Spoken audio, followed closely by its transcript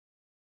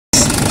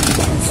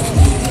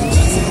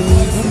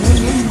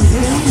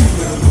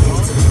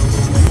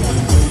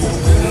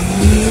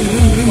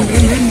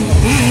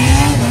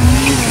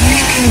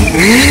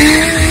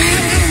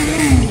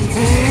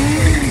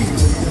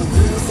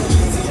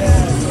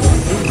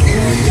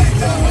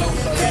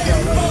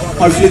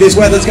Hopefully this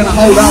weather's going to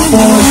hold up for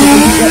us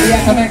and we can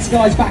get the FMX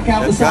guys back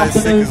out this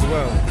afternoon.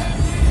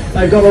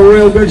 They've got a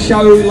real good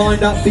show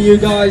lined up for you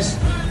guys.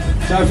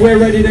 So if we're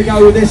ready to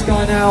go with this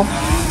guy now,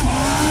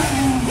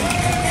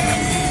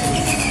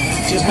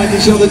 just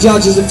making sure the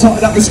judges have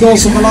totted up the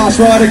scores from the last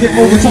rider, give them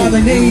all the time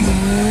they need.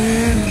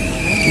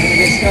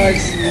 This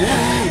guy's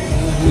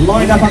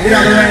lined up at the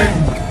other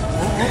end.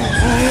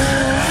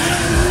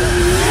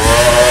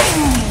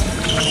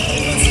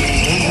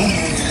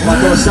 Like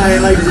I was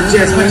saying, ladies and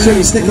gents, make sure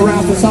you stick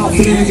around for this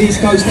afternoon's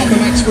East Coast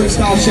FMX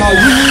Freestyle show.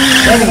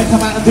 They're going to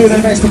come out and do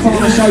their best to put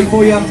on a show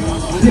for you.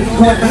 Didn't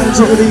quite manage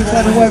it with the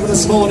clever weather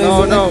this morning,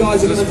 but them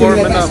guys are going to do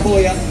their best for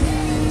you.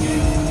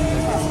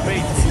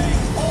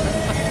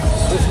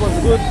 This one's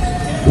good.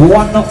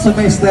 One not to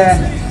miss there.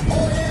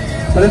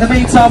 But in the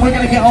meantime, we're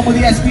going to get on with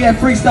the SBF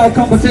Freestyle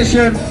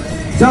competition.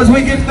 So as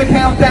we give the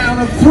countdown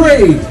of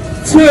 3,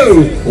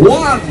 2,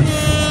 1.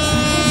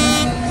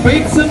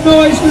 Beat some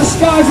noise for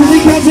Skyz as he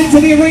comes into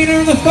the arena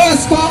in the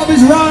first part of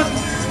his run.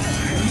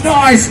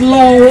 Nice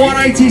long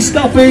 180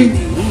 stopping.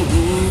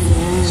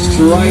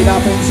 Straight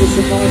up into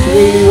some nice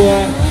wheelie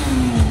work.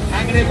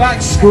 Hanging it back,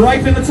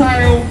 scraping the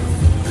tail.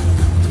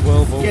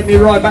 Getting me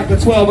right back to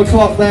 12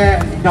 o'clock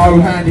there.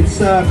 No-handed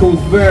circles,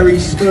 very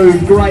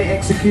smooth, great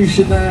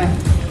execution there.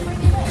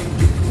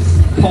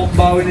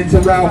 Comboing into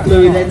Ralph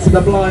Louis, then to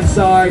the blind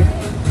side.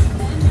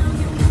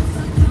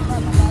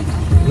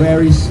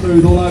 Very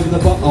smooth all over the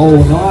bottom. Oh,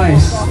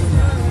 nice.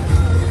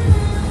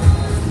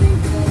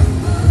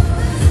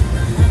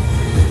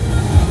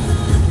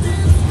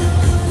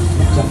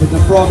 Jumping the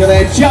frogger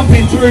there,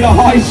 jumping through the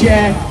high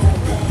chair.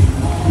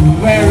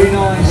 Very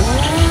nice.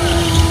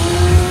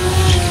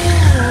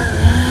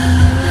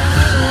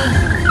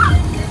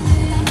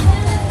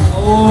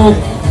 Oh,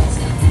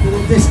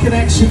 little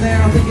disconnection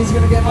there. I think he's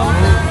going to get knocked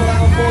out for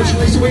that,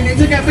 unfortunately. So we need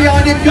to get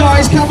behind him,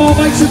 guys. Come on,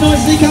 make some noise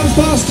as he comes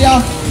past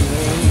you.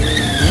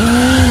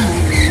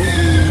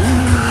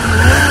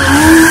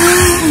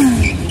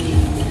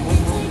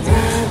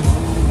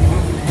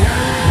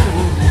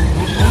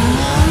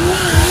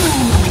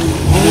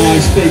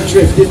 Nice big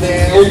drift in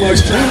there,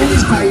 almost trapping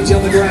his cage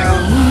on the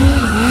ground.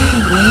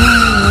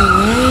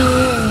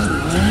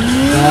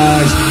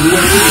 Nice.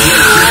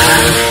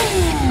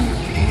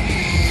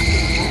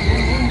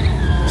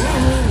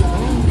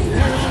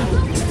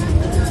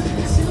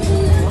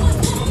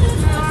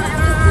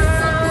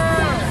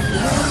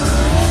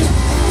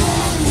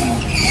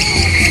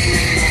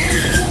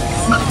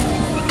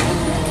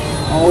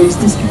 Oh, he's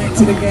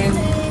disconnected again.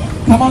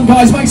 Come on,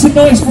 guys, make some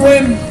noise for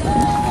him.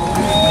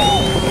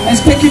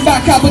 Let's pick him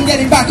back up and get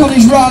him back on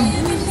his run.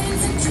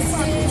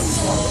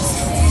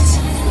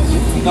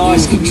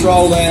 Nice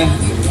control there.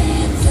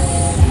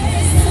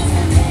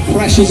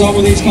 Pressure's on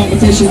with these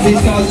competitions.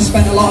 These guys have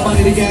spent a lot of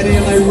money to get here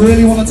and they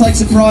really want to take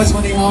some prize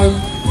money home.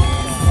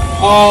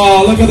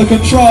 Oh, look at the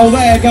control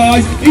there,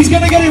 guys. He's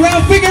going to get it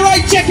round figure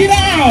 8. Check it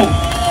out.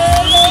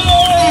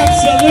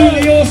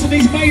 Absolutely awesome.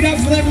 He's made up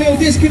for them little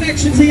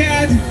disconnections he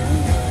had.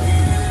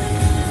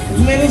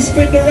 Little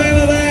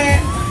Spinderella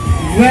there.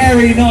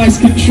 Very nice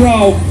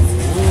control.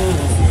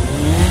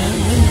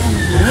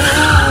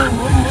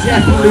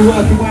 Definitely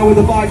working well with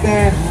the bike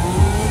there.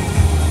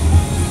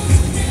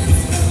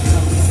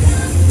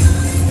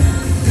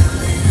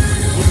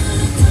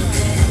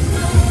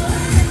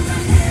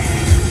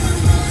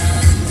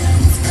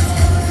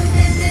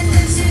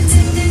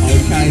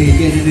 Okay,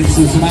 getting into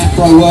some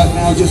macro work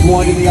now, just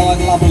winding the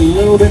idle up a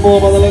little bit more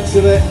by the looks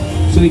of it.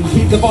 So he can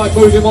keep the bike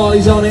moving while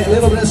he's on it. A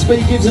little bit of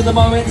speed gives him the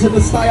momentum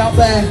to stay up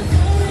there.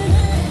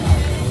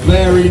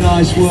 Very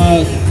nice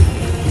work.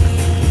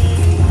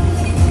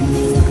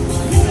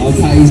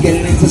 Okay, he's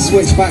getting into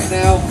switchback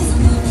now.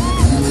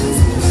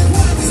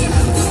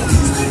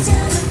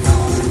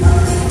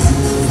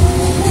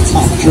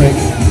 Tough trick.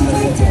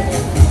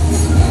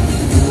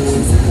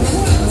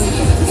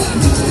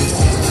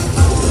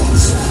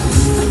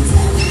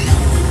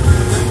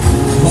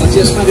 Well,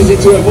 just managing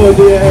to avoid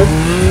the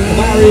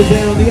barriers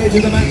there on the edge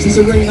of the Maxis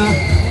arena.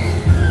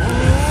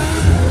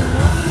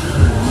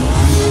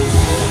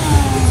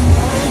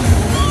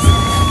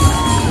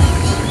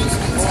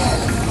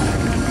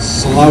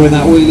 Slowing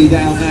that wheelie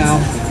down now.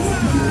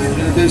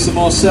 Going to do some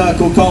more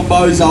circle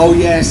combos. Oh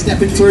yeah,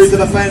 stepping through to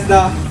the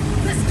fender.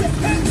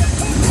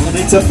 And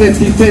into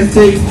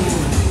 50-50.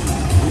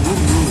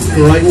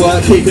 Great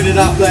work keeping it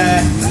up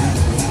there.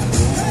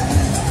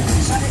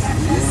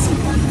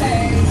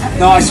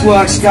 Nice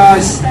work,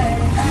 Skyz.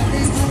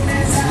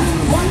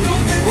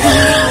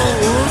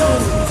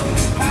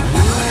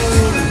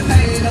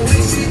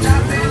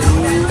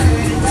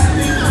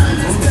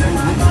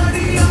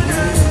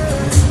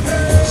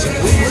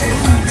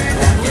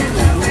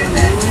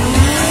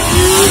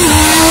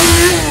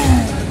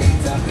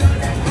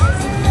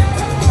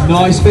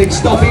 Nice big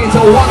stopping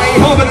into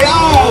 180 hobbity.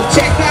 Oh,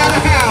 check that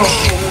out.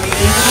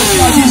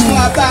 Judges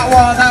flagged that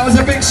one. That was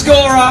a big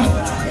scorer.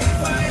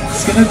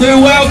 It's going to do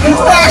well.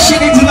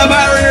 Crashing into the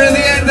barrier at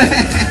the end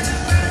there.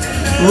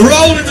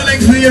 Rolling the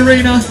length of the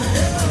arena.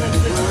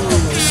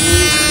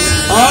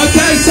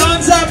 Okay,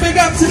 time's up.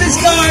 Big up to this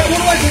guy all the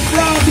way from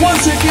France.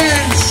 once again.